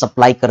एरिया को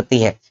सप्लाई करती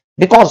है.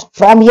 Because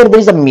from here there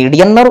is a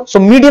median nerve, so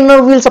median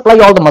nerve will supply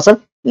all the muscle.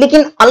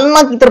 लेकिन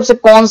अल्ना की तरफ से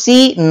कौन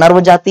सी नर्व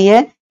जाती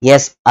है?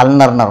 Yes,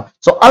 ulnar nerve.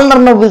 So ulnar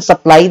nerve will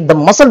supply the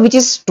muscle which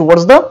is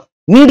towards the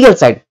medial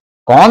side.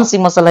 कौन सी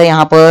muscle है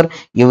यहां पर?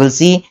 You will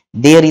see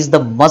there is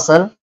the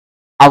muscle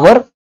our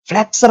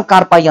flexor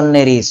carpi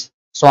ulnaris.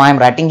 So I am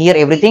writing here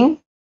everything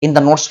in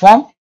the notes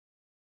form.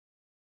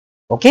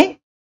 Okay,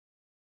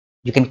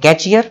 you can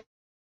catch here.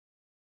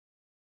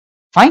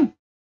 Fine.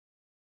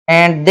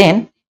 And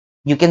then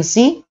you can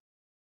see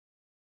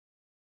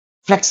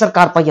flexor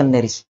carpi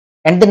ulnaris.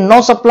 And then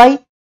no supply,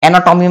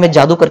 anatomy में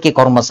जादू करके एक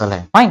और muscle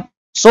है. Fine.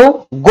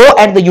 So go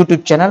at the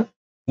YouTube channel.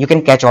 You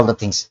can catch all the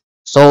things.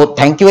 So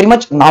thank you very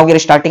much. Now we are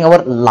starting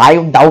our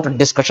live doubt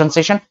discussion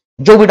session.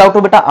 जो भी doubt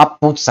हो बेटा आप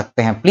पूछ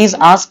सकते हैं. Please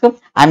ask.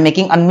 I am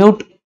making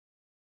unmute.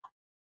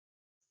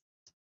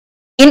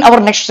 In our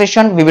next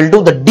session we will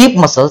do the deep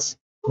muscles,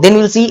 then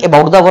we will see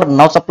about the our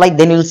nerve supply,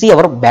 then we will see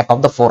our back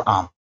of the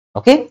forearm.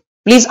 Okay,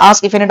 please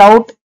ask if any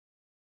doubt.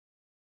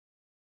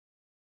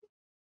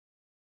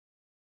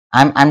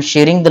 I'm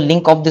sharing the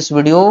link of this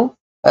video.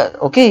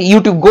 Okay,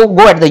 YouTube,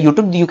 go at the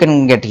YouTube, you can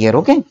get here.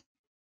 Okay,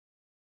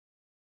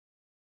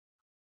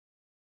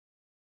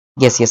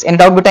 yes, any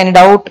doubt beta, any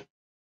doubt?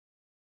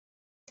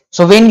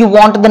 So when you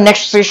want the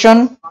next session,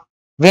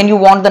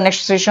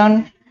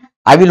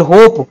 I will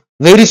hope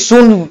very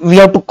soon we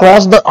have to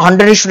cross the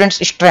 100 students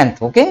strength.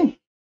 Okay,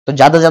 तो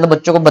ज्यादा से ज्यादा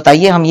बच्चों को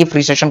बताइए, हम ये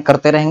free session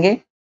करते रहेंगे.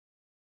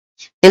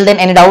 Till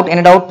then any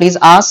doubt please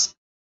ask.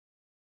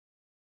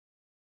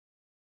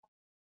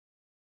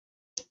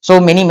 So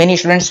many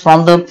students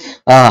from the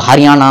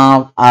Haryana,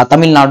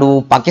 Tamil Nadu,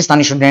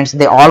 Pakistani students,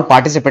 they all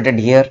participated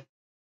here.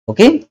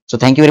 Okay, so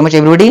thank you very much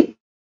everybody.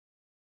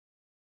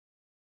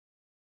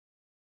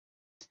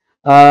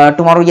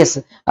 Tomorrow, yes,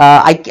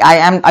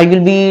 I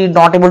will be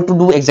not able to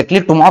do exactly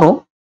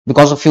tomorrow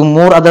because a few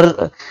more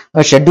other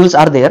schedules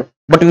are there,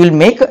 but we will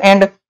make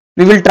and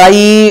we will try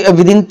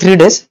within 3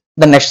 days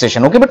the next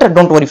session. Okay, but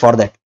don't worry for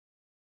that.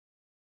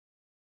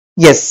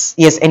 Yes,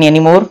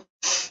 any more?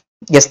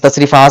 Yes,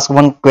 Tasrif asked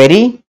one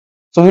query,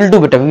 so we will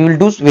do better. We will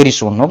do very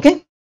soon. Okay.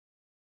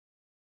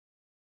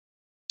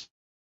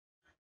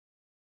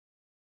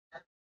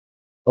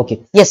 Okay,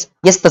 yes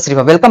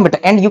Tasrifa, welcome beta.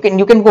 And you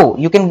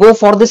can go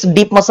for this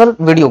deep muscle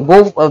video,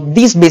 go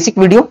this basic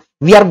video.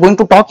 We are going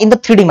to talk in the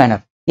 3D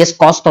manner. Yes,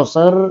 Costo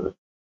sir.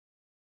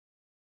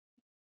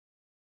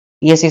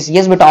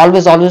 Yes but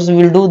always we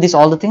will do this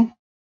all the thing.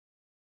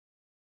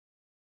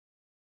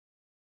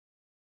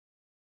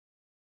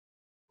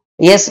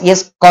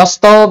 Yes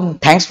Costo,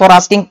 thanks for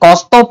asking.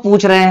 Costo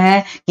पूछ रहे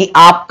हैं कि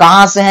आप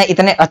कहां से हैं,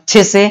 इतने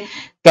अच्छे से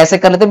कैसे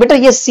कर लेते बेटा.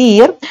 Yes, see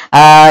here,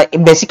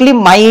 basically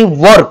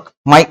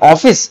my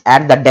office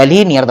at the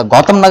Delhi near the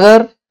Gautam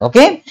Nagar.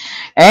 Okay,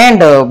 and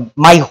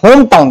my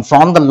hometown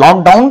from the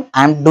lockdown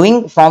I am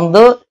doing from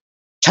the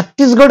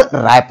Chhattisgarh,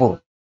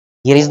 Raipur.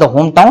 Here is the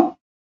hometown,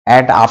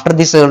 and after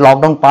this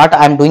lockdown part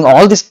I am doing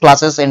all these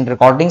classes and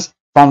recordings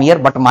from here.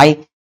 But my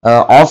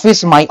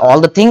office, my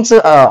all the things,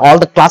 all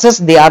the classes,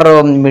 they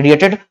are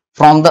mediated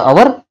from the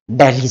our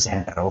Delhi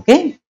center.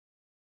 Okay,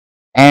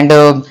 and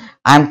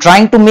I am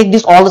trying to make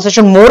this all the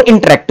session more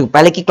interactive.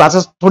 पहले की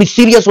classes थोड़ी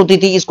serious होती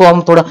थी, इसको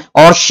हम थोड़ा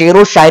और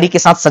शेरो शायरी के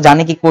साथ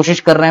सजाने की कोशिश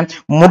कर रहे हैं,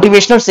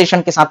 मोटिवेशनल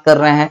सेशन के साथ कर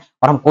रहे हैं,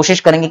 और हम कोशिश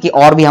करेंगे कि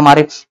और भी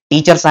हमारे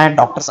टीचर्स आए,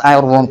 डॉक्टर्स आए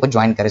और वो हमको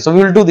ज्वाइन करें. So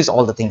we will do this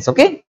all the things.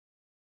 Okay,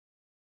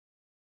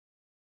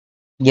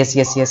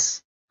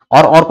 yes.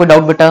 और कोई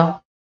डाउट बेटा,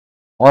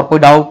 और कोई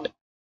doubt?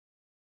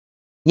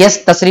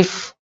 Yes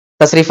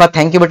Tasrifa,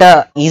 thank you beta.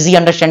 Easy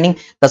understanding.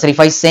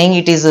 Tasrifa is saying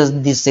it is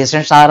these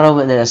sessions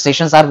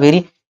are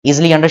very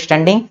easily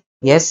understanding.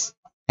 Yes,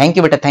 thank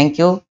you beta, thank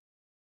you.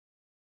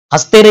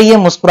 हंसते रहिए,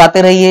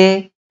 मुस्कुराते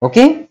रहिए.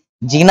 Okay,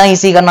 जीना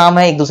इसी का नाम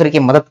है, एक दूसरे की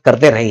मदद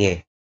करते रहिए.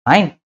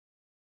 फाइन.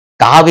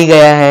 कहा भी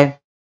गया है,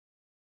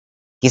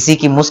 किसी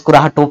की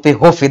मुस्कुराहटों पे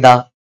हो फिदा,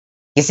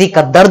 किसी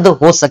का दर्द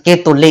हो सके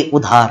तो ले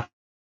उधार.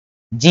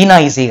 जीना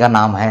इसी का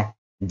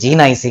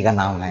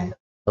नाम है.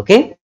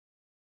 ओके,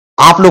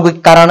 आप लोगों के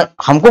कारण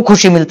हमको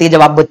खुशी मिलती है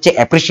जब आप बच्चे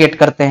अप्रिशिएट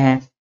करते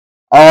हैं,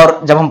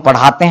 और जब हम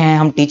पढ़ाते हैं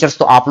हम टीचर्स,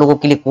 तो आप लोगों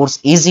के लिए कोर्स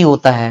इजी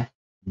होता है.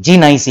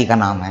 जीना इसी का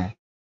नाम है.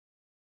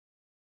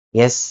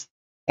 Yes,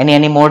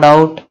 any more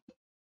doubt?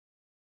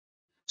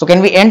 So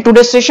can we and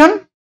today session?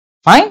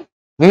 Fine,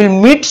 we will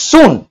meet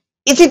soon.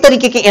 इसी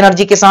तरीके की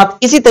एनर्जी के साथ,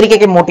 इसी तरीके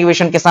के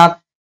मोटिवेशन के साथ.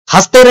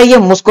 हंसते रहिए,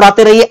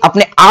 मुस्कुराते रहिए,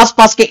 अपने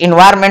आसपास के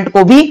एनवायरमेंट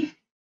को भी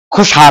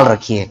खुशहाल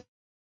रखिए.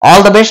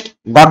 All the best.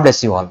 God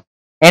bless you all.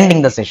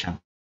 Ending the session.